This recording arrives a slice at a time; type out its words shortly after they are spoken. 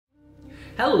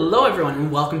Hello everyone and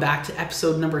welcome back to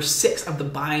episode number 6 of the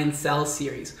Buy and Sell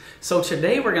series. So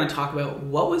today we're going to talk about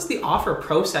what was the offer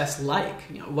process like?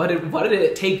 What did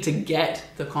it take to get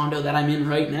the condo that I'm in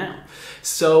right now?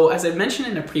 So as I mentioned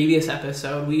in a previous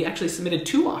episode, we actually submitted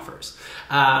 2 offers.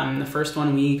 The first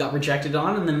one we got rejected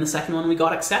on, and then the second one we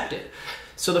got accepted.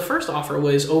 So the first offer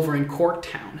was over in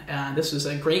Corktown. This was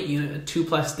a great unit, a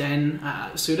 2+ den,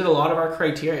 suited a lot of our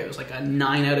criteria. It was like a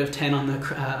 9 out of 10 on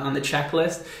the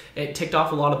checklist. It ticked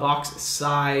off a lot of boxes: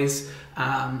 size,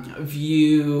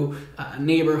 view,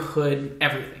 neighborhood,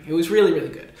 everything. It was really, really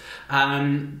good.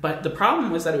 But the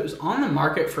problem was that it was on the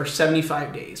market for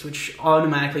 75 days, which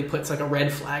automatically puts like a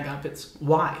red flag up. It's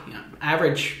why?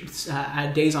 Average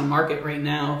days on market right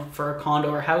now for a condo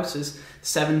or house is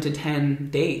 7 to 10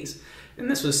 days. And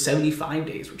this was 75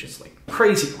 days, which is like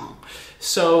crazy long.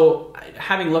 So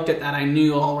having looked at that, I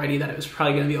knew already that it was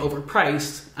probably going to be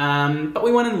overpriced. But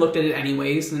we went and looked at it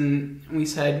anyways, and we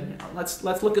said, let's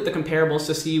look at the comparables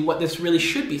to see what this really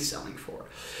should be selling for.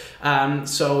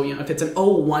 So if it's an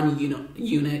 01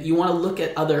 unit, you want to look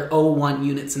at other 01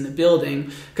 units in the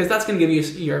building, because that's going to give you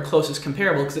your closest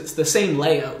comparable, because it's the same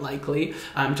layout likely,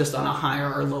 just on a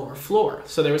higher or lower floor.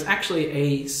 So there was actually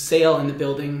a sale in the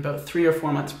building about 3 or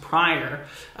 4 months prior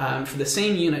for the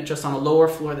same unit, just on a lower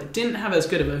floor that didn't have as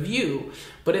good of a view,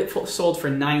 but it sold for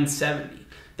 $970.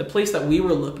 The place that we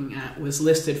were looking at was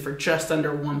listed for just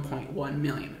under $1.1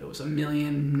 million. It was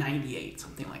 $1,098,000,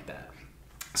 something like that.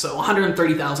 So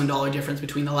 $130,000 difference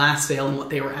between the last sale and what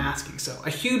they were asking. So a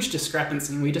huge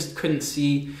discrepancy, and we just couldn't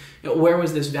see where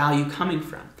was this value coming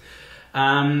from.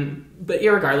 But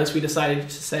irregardless, we decided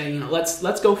to say,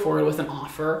 let's go forward with an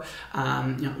offer.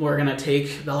 We're going to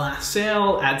take the last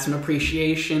sale, add some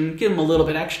appreciation, give them a little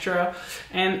bit extra,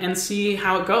 and see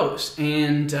how it goes.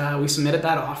 And we submitted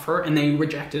that offer, and they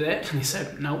rejected it. And they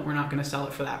said, no, we're not going to sell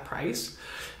it for that price.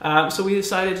 So we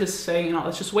decided to say,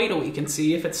 let's just wait a week and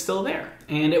see if it's still there.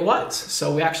 And it was.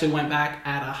 So we actually went back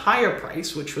at a higher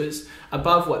price, which was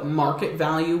above what market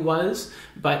value was.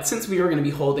 But since we were going to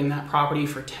be holding that property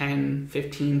for 10,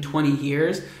 15, 20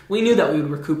 years, we knew that we would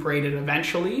recuperate it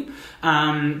eventually.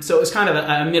 So it was kind of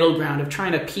a middle ground of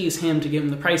trying to appease him to give him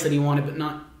the price that he wanted, but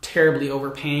not terribly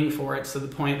overpaying for it, to the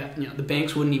point that the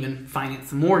banks wouldn't even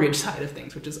finance the mortgage side of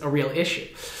things, which is a real issue.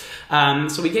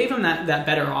 So we gave him that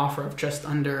better offer of just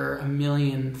under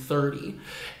 $1,030,000,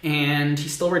 and he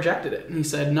still rejected it. And he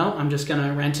said, no, I'm just going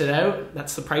to rent it out.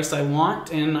 That's the price I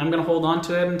want, and I'm going to hold on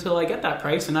to it until I get that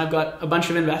price. And I've got a bunch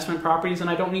of investment properties, and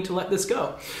I don't need to let this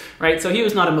go, right? So he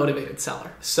was not a motivated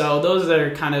seller. So those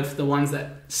are kind of the ones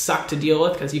that suck to deal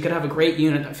with, because you could have a great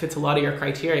unit that fits a lot of your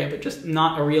criteria, but just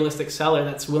not a realistic seller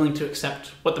that's willing to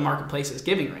accept what the marketplace is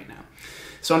giving right now.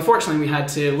 So unfortunately, we had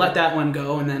to let that one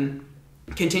go, and then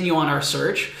continue on our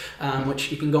search,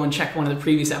 which you can go and check one of the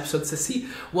previous episodes to see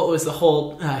what was the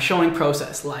whole showing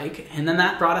process like. And then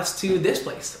that brought us to this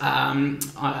place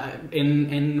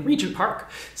in Regent Park.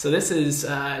 So this is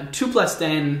 2+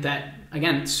 den that,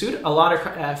 again, fit a lot of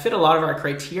our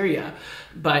criteria.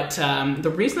 But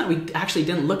the reason that we actually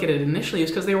didn't look at it initially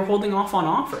is because they were holding off on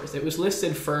offers. It was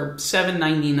listed for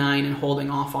 $799 and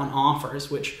holding off on offers,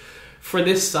 which for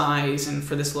this size and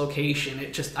for this location,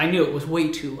 I knew it was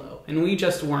way too low. And we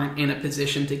just weren't in a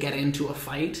position to get into a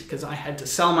fight, because I had to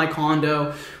sell my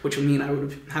condo, which would mean I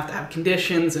would have to have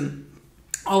conditions and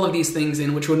all of these things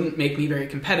in, which wouldn't make me very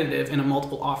competitive in a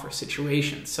multiple offer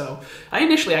situation. So I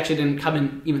initially actually didn't come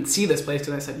and even see this place,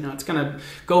 because I said, it's going to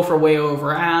go for way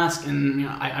over ask, and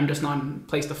I'm just not in a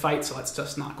place to fight, so let's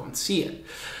just not go and see it.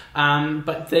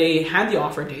 But they had the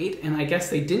offer date, and I guess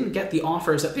they didn't get the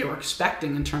offers that they were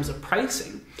expecting in terms of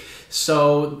pricing.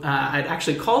 So I'd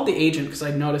actually called the agent, because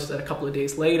I'd noticed that a couple of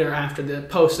days later, after the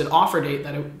posted offer date,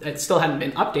 that it still hadn't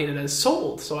been updated as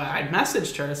sold. So I'd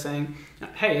messaged her saying,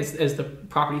 hey, is the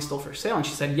property still for sale? And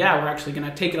she said, yeah, we're actually going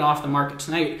to take it off the market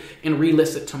tonight and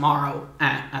relist it tomorrow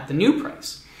at the new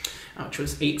price, which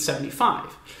was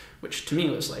 $875. Which to me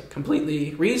was like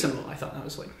completely reasonable. I thought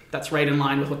that's right in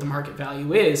line with what the market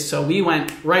value is. So we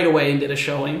went right away and did a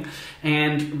showing.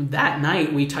 And that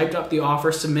night we typed up the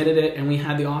offer, submitted it, and we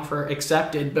had the offer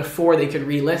accepted before they could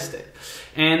relist it.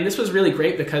 And this was really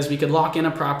great, because we could lock in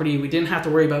a property. We didn't have to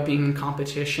worry about being in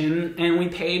competition, and we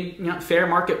paid fair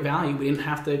market value. We didn't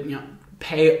have to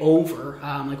pay over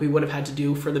like we would have had to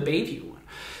do for the Bayview one.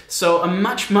 So a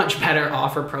much better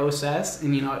offer process,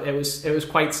 and it was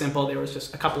quite simple. There was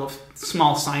just a couple of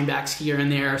small signbacks here and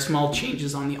there, small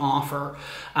changes on the offer,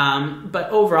 but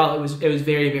overall it was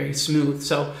very smooth.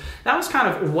 So that was kind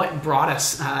of what brought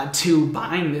us to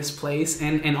buying this place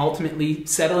and ultimately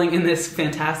settling in this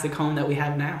fantastic home that we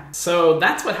have now. So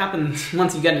that's what happens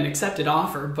once you get an accepted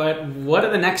offer. But what are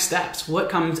the next steps? What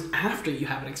comes after you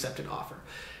have an accepted offer?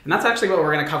 And that's actually what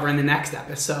we're going to cover in the next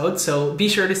episode. So be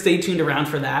sure to stay tuned around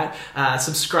for that.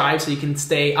 Subscribe so you can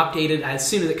stay updated as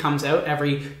soon as it comes out.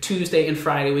 Every Tuesday and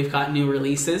Friday we've got new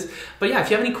releases. But yeah,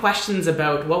 if you have any questions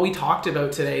about what we talked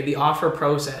about today, the offer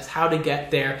process, how to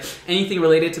get there, anything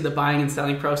related to the buying and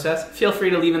selling process, feel free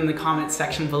to leave it in the comments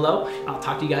section below. And I'll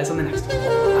talk to you guys on the next one.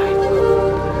 Bye.